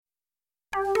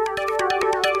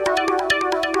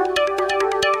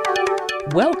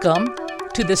Welcome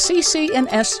to the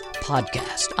CCNS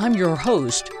podcast. I'm your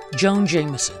host, Joan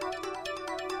Jameson.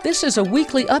 This is a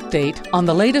weekly update on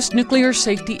the latest nuclear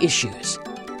safety issues.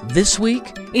 This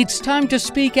week, it's time to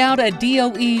speak out at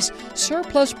DOE's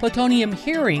surplus plutonium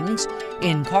hearings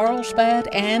in Carlsbad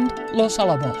and Los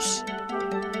Alamos.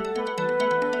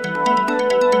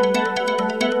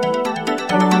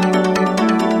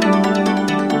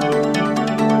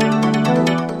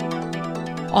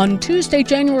 On Tuesday,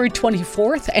 January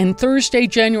 24th and Thursday,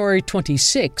 January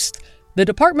 26th, the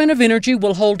Department of Energy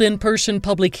will hold in-person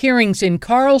public hearings in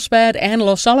Carlsbad and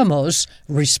Los Alamos,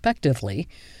 respectively,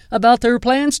 about their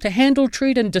plans to handle,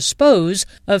 treat, and dispose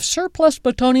of surplus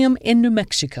plutonium in New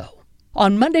Mexico.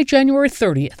 On Monday, January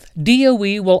 30th,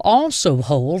 DOE will also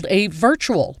hold a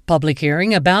virtual public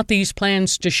hearing about these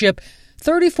plans to ship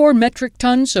 34 metric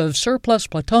tons of surplus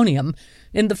plutonium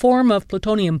in the form of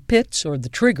plutonium pits, or the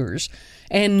triggers,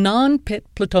 and non-pit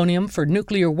plutonium for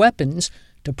nuclear weapons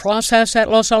to process at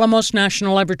Los Alamos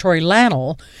National Laboratory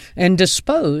LANL and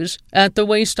dispose at the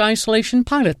Waste Isolation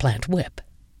Pilot Plant WIPP.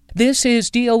 This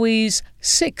is DOE's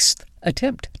sixth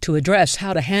attempt to address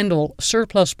how to handle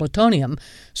surplus plutonium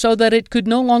so that it could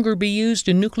no longer be used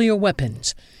in nuclear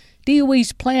weapons.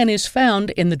 DOE's plan is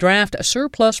found in the draft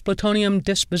Surplus Plutonium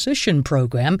Disposition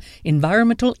Program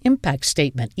Environmental Impact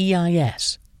Statement,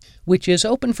 EIS, which is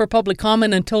open for public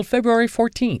comment until February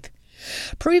 14th.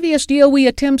 Previous DOE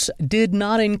attempts did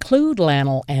not include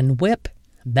LANL and WIPP.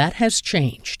 That has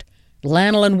changed.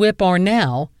 LANL and WIPP are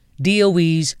now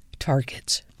DOE's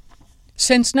targets.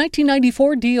 Since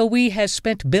 1994, DOE has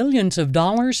spent billions of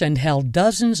dollars and held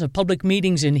dozens of public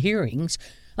meetings and hearings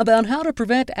about how to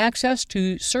prevent access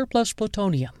to surplus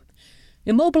plutonium.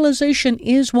 Immobilization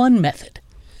is one method.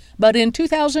 But in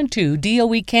 2002,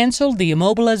 DOE canceled the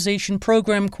immobilization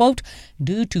program, quote,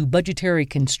 due to budgetary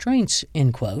constraints,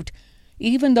 end quote,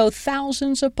 even though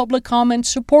thousands of public comments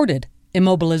supported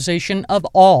immobilization of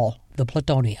all the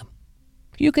plutonium.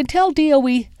 You can tell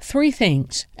DOE three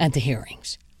things at the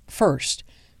hearings. First,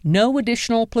 no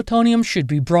additional plutonium should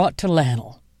be brought to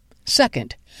LANL.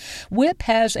 Second, WIPP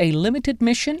has a limited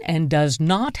mission and does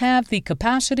not have the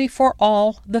capacity for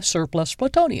all the surplus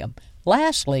plutonium.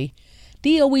 Lastly,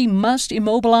 DOE must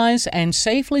immobilize and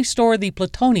safely store the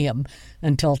plutonium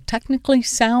until technically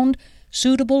sound,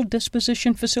 suitable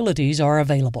disposition facilities are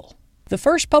available. The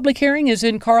first public hearing is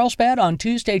in Carlsbad on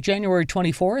Tuesday, January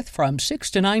 24th from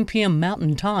 6 to 9 p.m.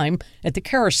 Mountain Time at the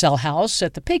Carousel House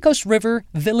at the Pecos River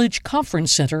Village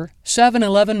Conference Center,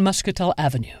 711 Muscatel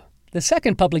Avenue. The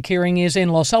second public hearing is in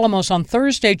Los Alamos on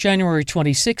Thursday, January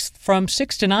 26th from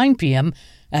 6 to 9 p.m.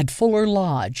 at Fuller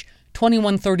Lodge,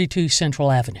 2132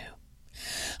 Central Avenue.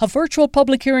 A virtual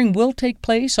public hearing will take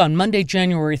place on Monday,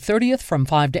 January 30th from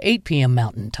 5 to 8 p.m.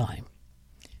 Mountain Time.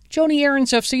 Joni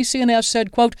Ahrens of CCNS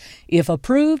said, quote, if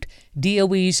approved,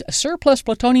 DOE's surplus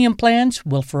plutonium plans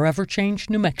will forever change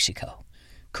New Mexico.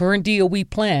 Current DOE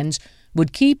plans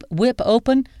would keep WIPP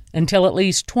open until at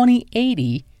least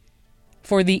 2080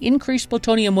 for the increased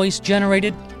plutonium waste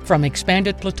generated from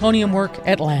expanded plutonium work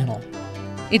at LANL.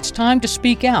 It's time to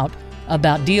speak out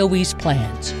about DOE's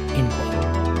plans, end quote.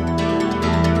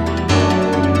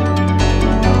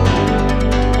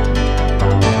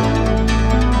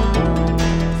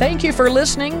 Thank you for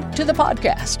listening to the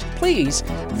podcast. Please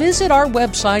visit our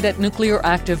website at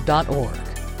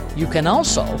nuclearactive.org. You can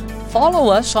also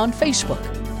follow us on Facebook,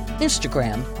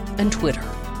 Instagram, and Twitter.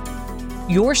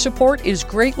 Your support is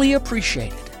greatly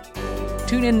appreciated.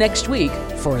 Tune in next week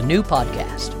for a new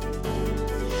podcast.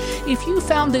 If you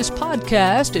found this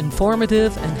podcast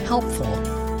informative and helpful,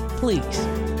 please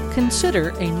consider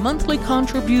a monthly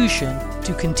contribution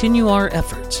to continue our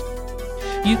efforts.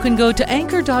 You can go to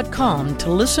anchor.com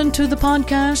to listen to the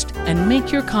podcast and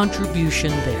make your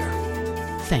contribution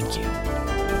there. Thank you.